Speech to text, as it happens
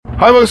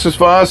Hi, this is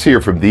Voss here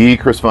from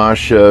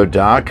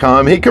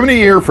thechrisvossshow.com. Hey, coming to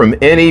you here from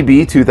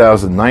NAB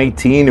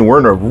 2019, and we're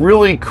in a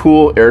really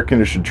cool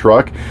air-conditioned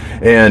truck.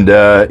 And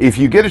if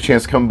you get a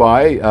chance, come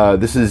by.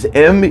 This is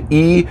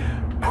ME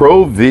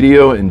Pro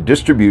Video and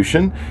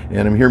Distribution,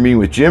 and I'm here meeting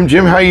with Jim.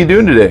 Jim, how are you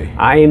doing today?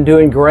 I am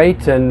doing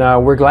great, and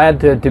we're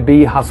glad to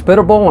be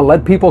hospitable and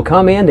let people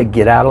come in to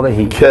get out of the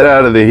heat. Get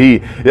out of the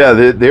heat. Yeah,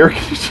 the air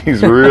conditioning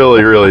is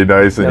really, really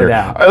nice in No here.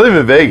 doubt. I live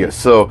in Vegas,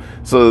 so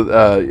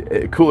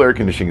cool air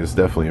conditioning is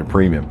definitely a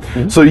premium.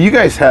 So you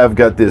guys have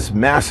got this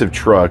massive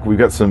truck. We've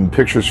got some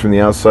pictures from the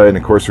outside, and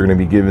of course we're going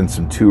to be giving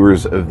some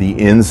tours of the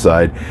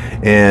inside.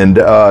 And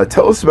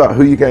tell us about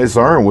who you guys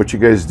are and what you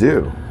guys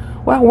do.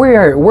 Well,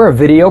 we're a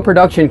video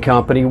production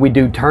company. We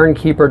do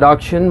turnkey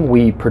production.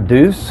 We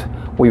produce.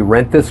 We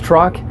rent this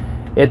truck.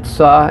 It's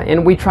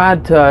and we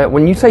tried to.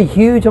 When you say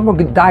huge, I'm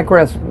gonna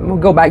digress. I'm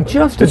gonna go back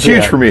just a bit. It's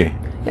huge for me.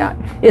 Yeah,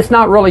 it's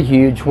not really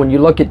huge when you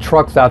look at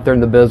trucks out there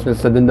in the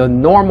business. And then the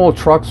normal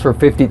trucks are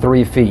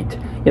 53 feet.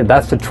 You know,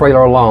 that's the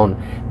trailer alone.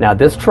 Now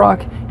this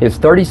truck is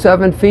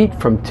 37 feet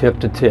from tip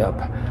to tip.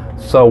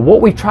 So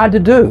what we tried to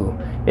do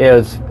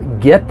is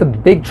get the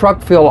big truck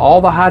feel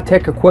all the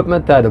high-tech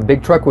equipment that a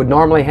big truck would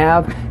normally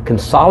have,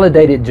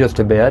 consolidate it just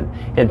a bit,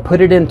 and put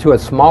it into a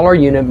smaller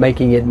unit,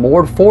 making it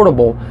more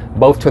affordable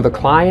both to the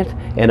client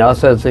and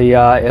us as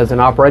an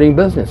operating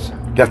business.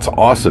 That's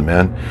awesome,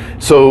 man.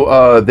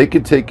 So they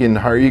could take and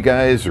hire you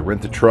guys or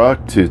rent the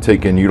truck to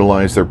take and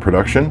utilize their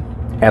production?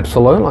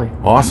 Absolutely.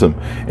 Awesome.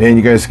 And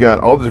you guys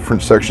got all the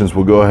different sections.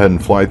 We'll go ahead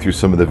and fly through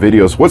some of the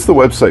videos. What's the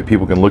website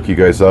people can look you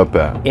guys up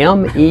at?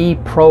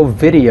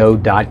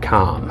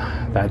 meprovideo.com.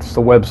 That's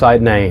the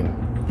website name.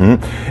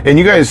 And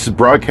you guys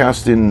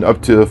broadcasting up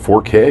to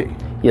 4K?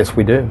 Yes,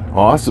 we do.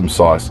 Awesome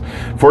sauce.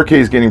 4K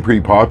is getting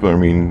pretty popular. I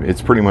mean,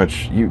 it's pretty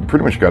much, you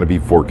pretty much got to be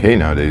 4K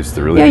nowadays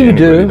to really Yeah, be you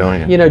anybody, do.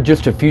 don't you? You know,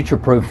 just to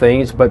future-proof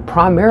things, but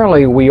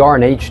primarily we are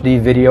an HD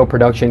video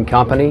production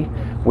company.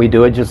 We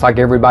do it just like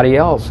everybody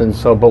else. And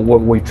so, but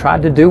what we've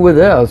tried to do with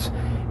this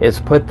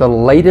is put the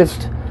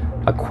latest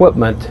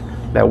equipment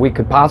that we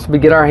could possibly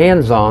get our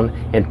hands on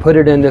and put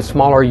it in this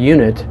smaller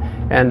unit.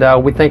 And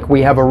we think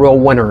we have a real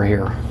winner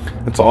here.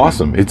 That's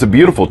awesome. It's a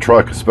beautiful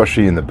truck,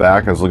 especially in the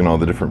back. I was looking at all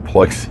the different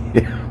plugs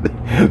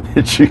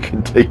that you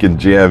can take and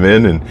jam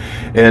in.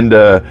 And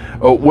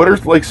what are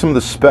like some of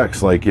the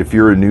specs? Like if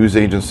you're a news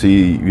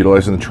agency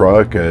utilizing the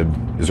truck,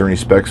 is there any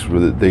specs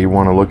that they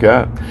want to look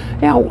at?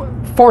 Yeah,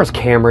 as far as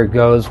camera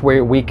goes,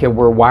 we're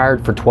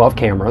wired for 12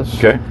 cameras.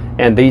 Okay.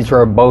 And these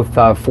are both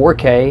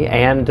 4K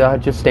and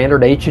just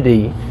standard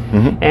HD.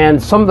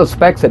 And some of the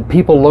specs that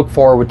people look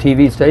for with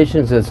TV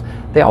stations is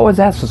they always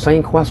ask the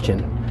same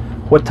question.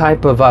 What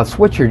type of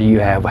switcher do you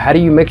have? How do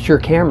you mix your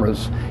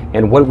cameras?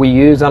 And what we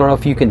use, I don't know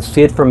if you can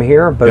see it from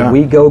here, but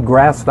we go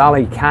Grass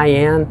Valley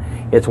Cayenne.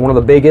 It's one of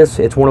the biggest.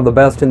 It's one of the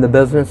best in the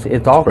business.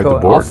 It's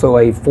also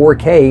a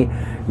 4K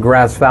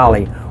Grass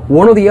Valley.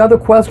 One of the other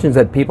questions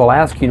that people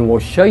ask you, and we'll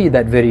show you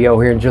that video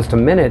here in just a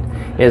minute,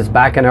 is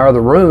back in our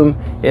other room,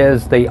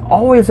 is they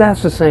always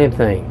ask the same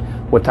thing.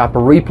 What type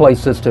of replay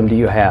system do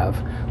you have?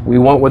 We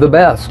went with the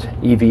best,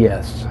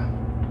 EVS.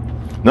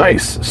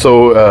 Nice.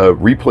 So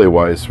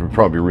replay-wise, would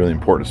probably be really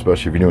important,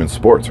 especially if you're doing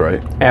sports,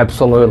 right?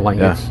 Absolutely.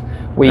 Yeah.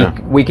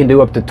 We can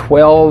do up to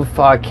 12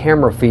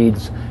 camera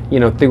feeds, you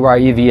know, through our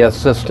EVS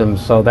system.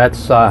 So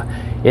that's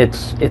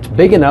it's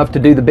big enough to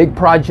do the big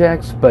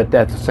projects, but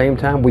at the same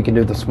time we can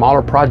do the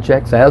smaller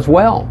projects as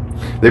well.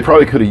 They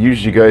probably could have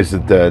used you guys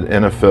at that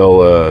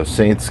NFL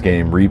Saints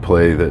game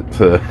replay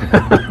that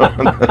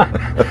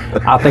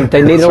I think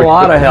they need a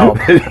lot of help.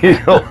 They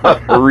need a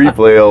lot of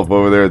replay help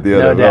over there at the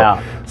NFL. No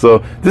doubt.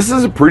 So this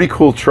is a pretty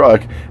cool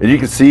truck, and you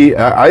can see,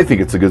 I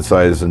think it's a good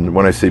size, and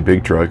when I say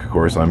big truck, of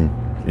course, I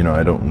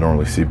don't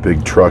normally see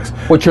big trucks.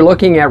 What you're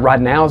looking at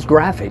right now is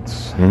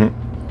graphics.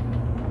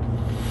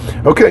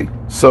 Okay,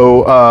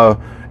 so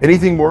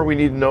anything more we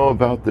need to know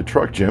about the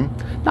truck, Jim?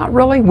 Not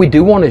really. We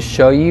do want to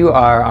show you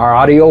our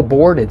audio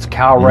board. It's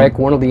CalRec,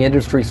 one of the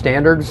industry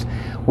standards.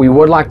 We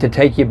would like to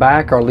take you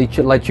back or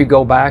let you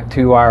go back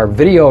to our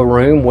video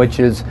room, which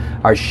is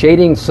our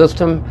shading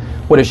system.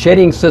 What a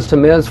shading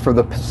system is,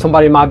 for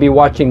somebody might be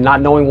watching not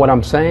knowing what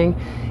I'm saying,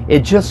 it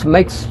just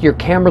makes your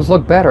cameras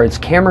look better. It's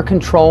camera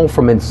control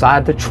from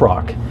inside the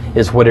truck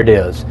is what it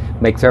is.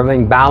 Makes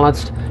everything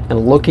balanced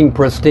and looking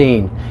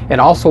pristine. And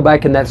also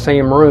back in that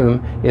same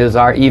room is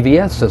our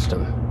EVS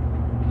system.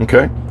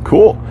 Okay,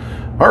 cool.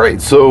 All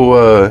right,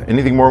 so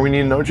anything more we need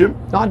to know, Jim?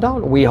 No, I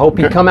don't. We hope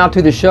you come out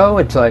to the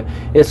show.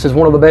 This is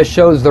one of the best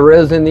shows there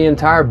is in the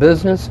entire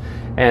business,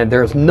 and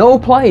there's no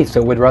place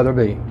that we'd rather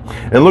be.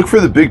 And look for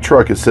the big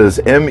truck. It says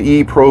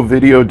ME Pro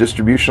Video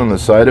Distribution on the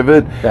side of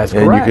it. That's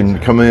and correct. You can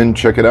come in,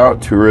 check it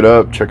out, tour it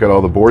up, check out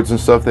all the boards and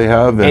stuff they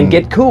have. And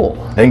get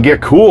cool. And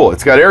get cool.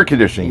 It's got air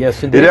conditioning.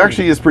 Yes, indeed. It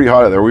actually is pretty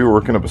hot out there. We were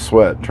working up a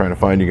sweat trying to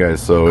find you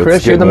guys. So Chris,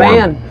 it's you're the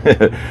warm.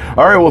 man.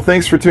 All right, well,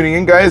 thanks for tuning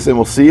in, guys, and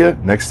we'll see you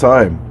next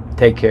time.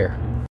 Take care.